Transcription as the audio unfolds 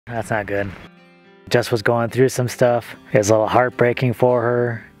That's not good. Jess was going through some stuff. It was a little heartbreaking for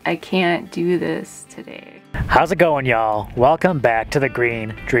her. I can't do this today. How's it going, y'all? Welcome back to the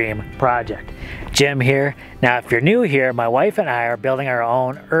Green Dream Project. Jim here. Now, if you're new here, my wife and I are building our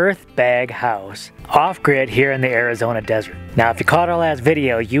own earth bag house off-grid here in the Arizona desert. Now, if you caught our last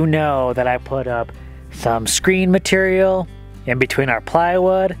video, you know that I put up some screen material in between our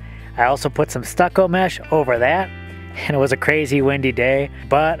plywood. I also put some stucco mesh over that, and it was a crazy windy day,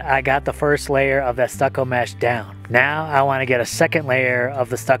 but I got the first layer of that stucco mesh down. Now I want to get a second layer of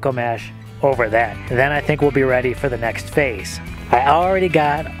the stucco mesh over that. Then I think we'll be ready for the next phase. I already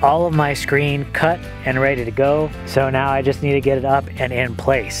got all of my screen cut and ready to go, so now I just need to get it up and in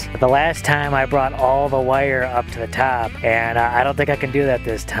place. The last time I brought all the wire up to the top, and I don't think I can do that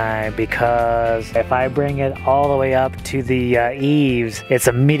this time, because if I bring it all the way up to the eaves, it's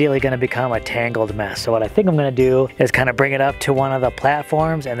immediately going to become a tangled mess. So what I think I'm going to do is kind of bring it up to one of the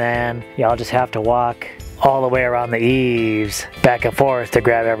platforms, and then I'll just have to walk all the way around the eaves back and forth to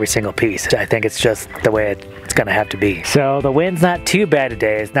grab every single piece. I think it's just the way it's gonna have to be. So the wind's not too bad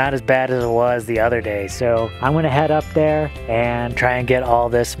today. It's not as bad as it was the other day. So I'm gonna head up there and try and get all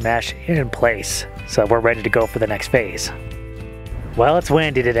this mesh in place so we're ready to go for the next phase. Well, it's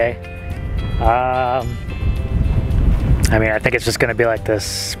windy today. I mean, I think it's just gonna be like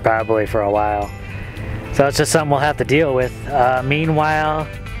this probably for a while. So it's just something we'll have to deal with. Meanwhile,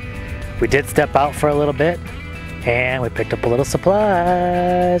 we did step out for a little bit and we picked up a little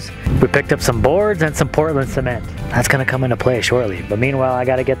supplies. We picked up some boards and some Portland cement. That's gonna come into play shortly. But meanwhile, I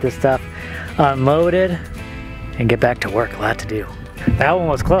gotta get this stuff unloaded and get back to work. A lot to do. That one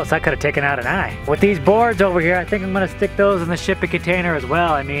was close. I could have taken out an eye. With these boards over here, I think I'm gonna stick those in the shipping container as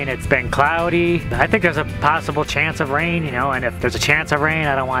well. I mean, it's been cloudy. I think there's a possible chance of rain, you know, and if there's a chance of rain,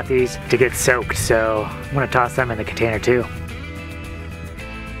 I don't want these to get soaked. So I'm gonna toss them in the container too.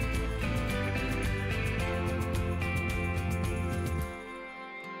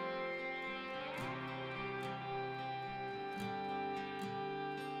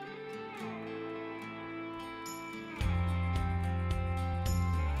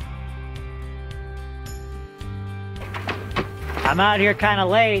 I'm out here kind of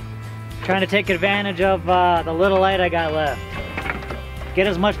late, trying to take advantage of the little light I got left. Get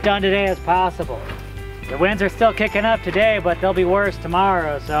as much done today as possible. The winds are still kicking up today, but they'll be worse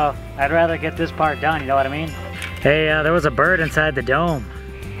tomorrow, so I'd rather get this part done, you know what I mean? Hey, there was a bird inside the dome.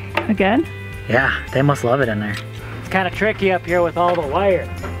 Again? Yeah, they must love it in there. It's kind of tricky up here with all the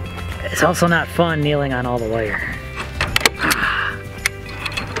wire. It's also not fun kneeling on all the wire.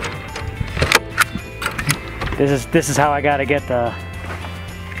 This is how I gotta get the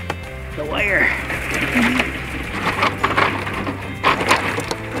wire.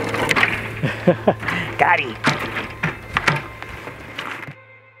 Got it.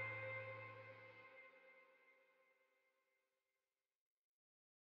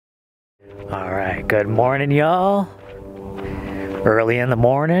 All right, good morning, y'all. Early in the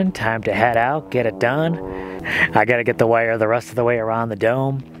morning, time to head out, get it done. I gotta get the wire the rest of the way around the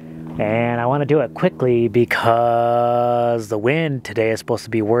dome. And I want to do it quickly because the wind today is supposed to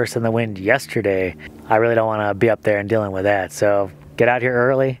be worse than the wind yesterday. I really don't want to be up there and dealing with that. So get out here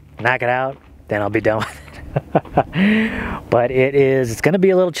early, knock it out, then I'll be done with it. But it's going to be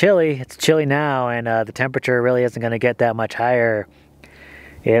a little chilly. It's chilly now, and the temperature really isn't going to get that much higher.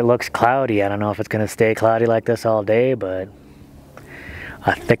 It looks cloudy. I don't know if it's going to stay cloudy like this all day, but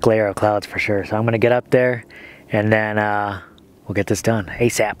a thick layer of clouds for sure. So I'm going to get up there and then we'll get this done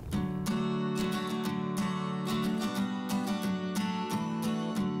ASAP.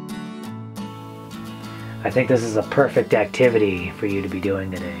 I think this is a perfect activity for you to be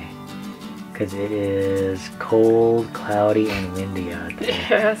doing today, because it is cold, cloudy, and windy out there.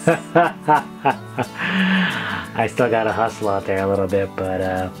 Yes. I still gotta hustle out there a little bit, but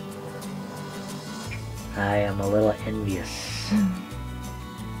I am a little envious.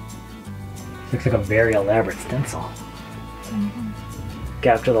 Looks like a very elaborate stencil.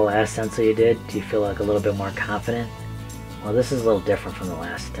 After the last stencil you did, do you feel like a little bit more confident? Well, this is a little different from the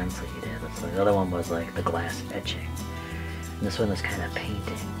last stencil you did. The other one was like the glass etching. And this one is kind of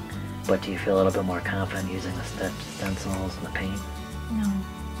painting. But do you feel a little bit more confident using the stencils and the paint? No.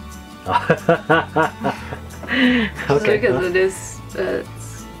 Okay. Because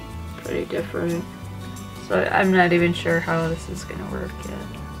it's pretty different. So I'm not even sure how this is going to work yet.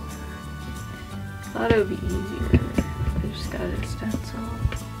 Thought it would be easier. I just got a stencil.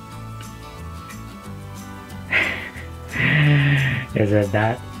 Is it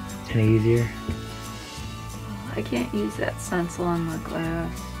not any easier? I can't use that stencil on the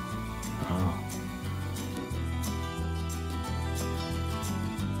glass. Oh.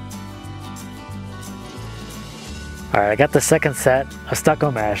 All right, I got the second set of stucco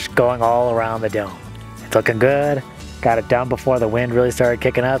mesh going all around the dome. It's looking good. Got it done before the wind really started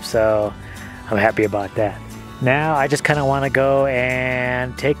kicking up, so I'm happy about that. Now I just kind of want to go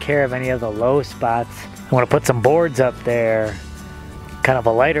and take care of any of the low spots. I want to put some boards up there, kind of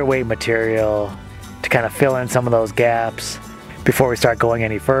a lighter weight material to kind of fill in some of those gaps before we start going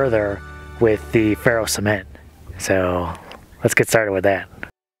any further with the ferro cement. So let's get started with that.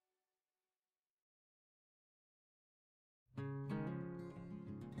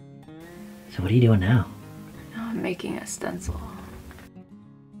 So what are you doing now? I'm making a stencil.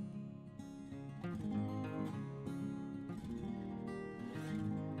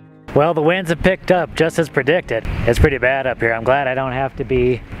 Well, the winds have picked up just as predicted. It's pretty bad up here. I'm glad I don't have to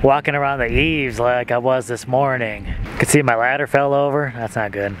be walking around the eaves like I was this morning. You can see my ladder fell over. That's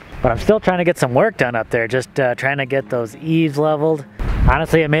not good. But I'm still trying to get some work done up there, just trying to get those eaves leveled.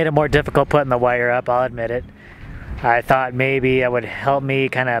 Honestly, it made it more difficult putting the wire up, I'll admit it. I thought maybe it would help me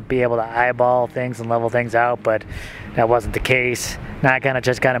kind of be able to eyeball things and level things out, but that wasn't the case. Now I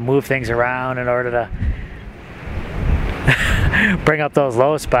just gotta move things around in order to bring up those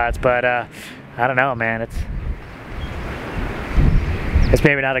low spots, but I don't know, man. It's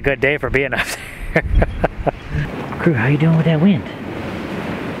maybe not a good day for being up there. Crew, how you doing with that wind?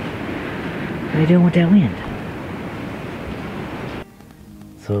 How you doing with that wind?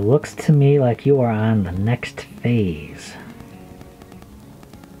 So it looks to me like you are on the next phase.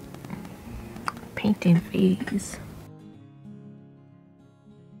 Painting phase.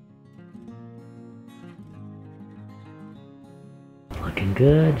 Looking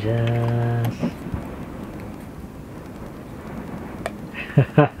good, Jess.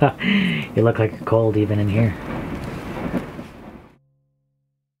 You look like you're cold even in here.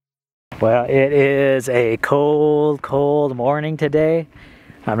 Well, it is a cold, cold morning today.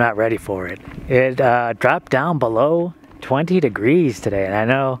 I'm not ready for it. It dropped down below 20 degrees today, and I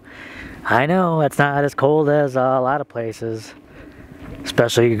know it's not as cold as a lot of places,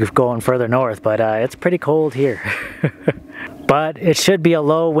 especially going further north, but it's pretty cold here. But it should be a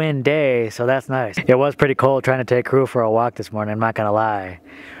low wind day, so that's nice. It was pretty cold trying to take crew for a walk this morning, I'm not gonna lie.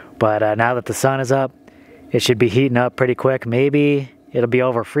 But now that the sun is up, it should be heating up pretty quick. Maybe it'll be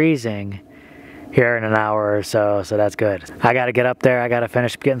over freezing here in an hour or so, so that's good. I gotta get up there, I gotta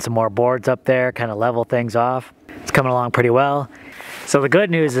finish getting some more boards up there, kind of level things off. It's coming along pretty well. So the good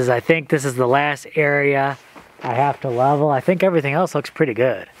news is I think this is the last area I have to level. I think everything else looks pretty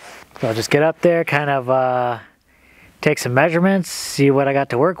good. So I'll just get up there, kind of take some measurements, see what I got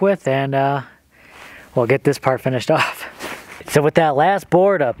to work with, and we'll get this part finished off. So with that last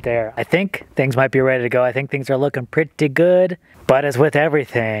board up there, I think things might be ready to go. I think things are looking pretty good. But as with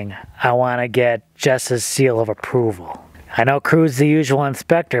everything, I want to get Jess's seal of approval. I know Crew's the usual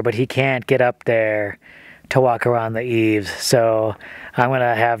inspector, but he can't get up there to walk around the eaves. So I'm going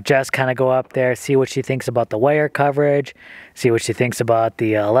to have Jess kind of go up there, see what she thinks about the wire coverage, see what she thinks about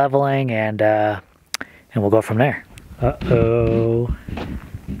the leveling, and we'll go from there. Uh-oh.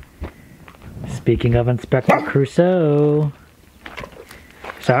 Speaking of Inspector Crusoe.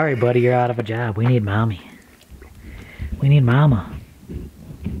 Sorry, buddy, you're out of a job. We need mommy. We need mama.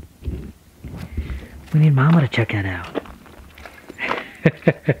 We need mama to check that out.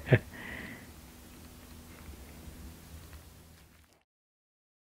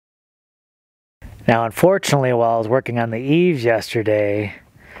 Now, unfortunately, while I was working on the eaves yesterday,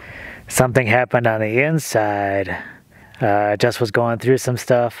 something happened on the inside. Jess was going through some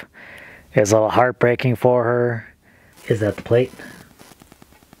stuff. It was a little heartbreaking for her. Is that the plate?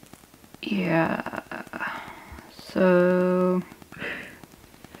 Yeah. So,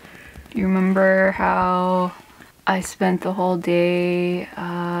 you remember how I spent the whole day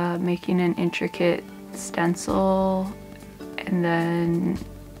making an intricate stencil and then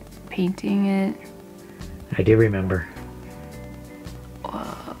painting it? I do remember.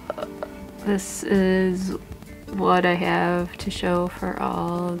 This is what I have to show for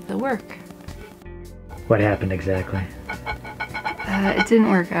all of the work. What happened exactly? It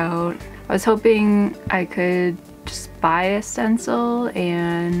didn't work out. I was hoping I could just buy a stencil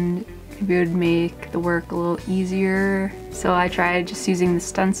and maybe it would make the work a little easier. So I tried just using the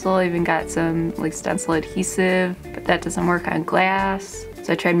stencil, I even got some like stencil adhesive, but that doesn't work on glass.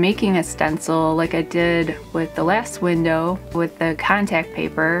 So I tried making a stencil like I did with the last window with the contact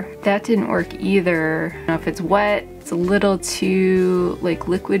paper. That didn't work either. You know, if it's wet, it's a little too like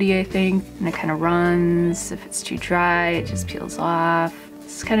liquidy, I think, and it kind of runs. If it's too dry, it just peels off.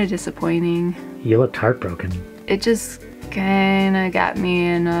 It's kind of disappointing. You looked heartbroken. It just kind of got me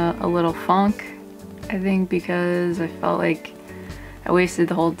in a little funk, I think, because I felt like I wasted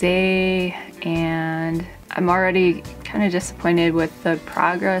the whole day, and I'm already kind of disappointed with the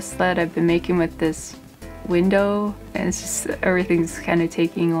progress that I've been making with this window, and it's just everything's kind of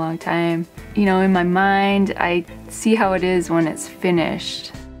taking a long time. You know, in my mind, I see how it is when it's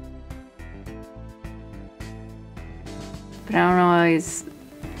finished, but I don't always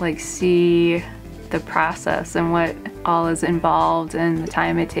like see the process and what all is involved and the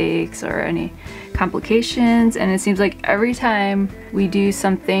time it takes or any complications. And it seems like every time we do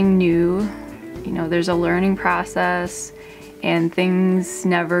something new, you know, there's a learning process and things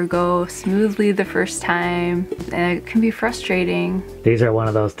never go smoothly the first time, and it can be frustrating. These are one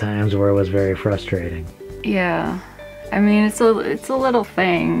of those times where it was very frustrating. Yeah, I mean, it's a little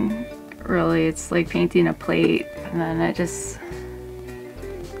thing, really. It's like painting a plate, and then it just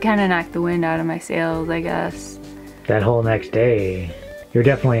kind of knocked the wind out of my sails, I guess. That whole next day, you're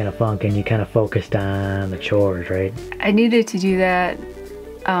definitely in a funk, and you kind of focused on the chores, right? I needed to do that.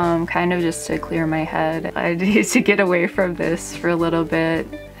 Kind of just to clear my head. I needed to get away from this for a little bit.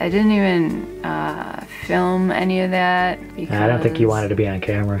 I didn't even film any of that because I don't think you wanted to be on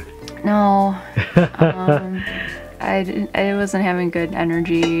camera. No. I wasn't having good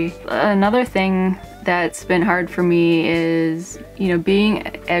energy. Another thing that's been hard for me is, you know, being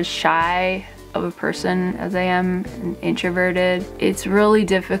as shy of a person as I am, and introverted. It's really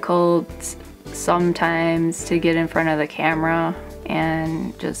difficult sometimes to get in front of the camera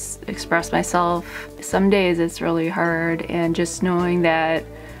and just express myself. Some days it's really hard, and just knowing that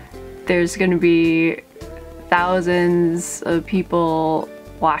there's gonna be thousands of people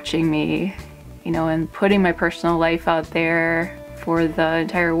watching me, you know, and putting my personal life out there for the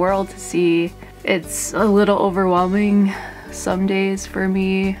entire world to see, it's a little overwhelming some days for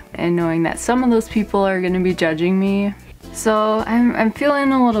me, and knowing that some of those people are gonna be judging me. So I'm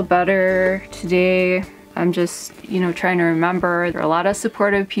feeling a little better today. I'm just, you know, trying to remember there are a lot of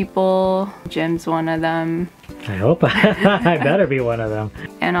supportive people. Jim's one of them. I hope. I better be one of them.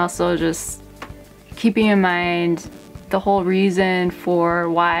 And also just keeping in mind the whole reason for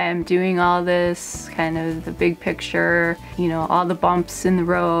why I'm doing all this, kind of the big picture, you know, all the bumps in the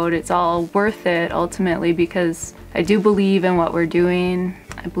road. It's all worth it ultimately, because I do believe in what we're doing.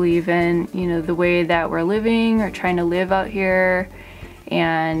 I believe in, you know, the way that we're living or trying to live out here.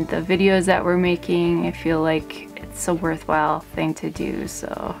 And the videos that we're making, I feel like it's a worthwhile thing to do.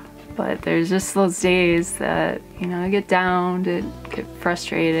 So, but there's just those days that, you know, I get down, to get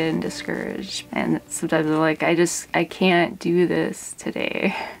frustrated and discouraged, and sometimes I'm like, I can't do this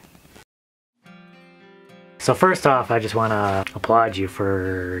today. So first off, I just want to applaud you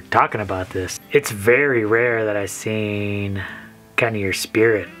for talking about this. It's very rare that I've seen kind of your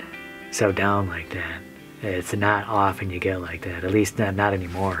spirit so down like that. It's not often you get like that, at least not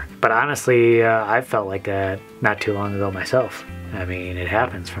anymore. But honestly, I felt like that not too long ago myself. I mean, it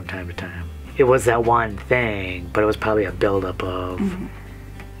happens from time to time. It was that one thing, but it was probably a buildup of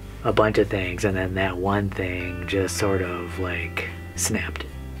a bunch of things, and then that one thing just sort of like snapped.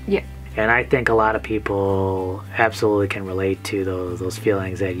 Yeah. And I think a lot of people absolutely can relate to those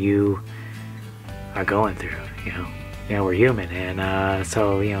feelings that you are going through, you know. You know, we're human, and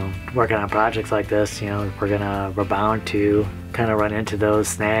so, you know, working on projects like this, you know, we're bound to kind of run into those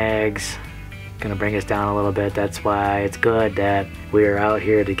snags, gonna bring us down a little bit. That's why it's good that we're out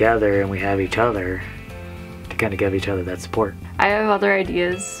here together and we have each other to kind of give each other that support. I have other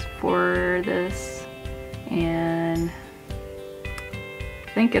ideas for this, and I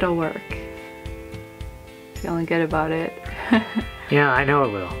think it'll work. Feeling good about it. Yeah, I know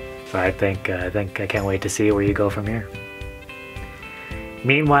it will. So I think I can't wait to see where you go from here.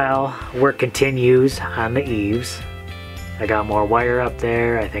 Meanwhile, work continues on the eaves. I got more wire up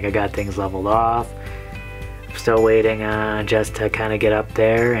there. I think I got things leveled off. I'm still waiting on Jess to kind of get up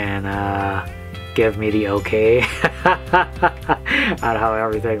there and give me the okay on how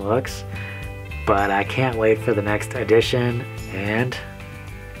everything looks. But I can't wait for the next edition, and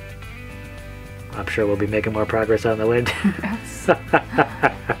I'm sure we'll be making more progress on the wind. Yes.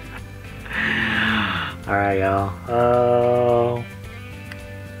 Alright, y'all.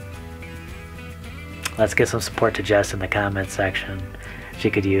 Let's get some support to Jess in the comments section. She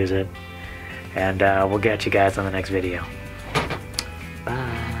could use it. And we'll get you guys on the next video.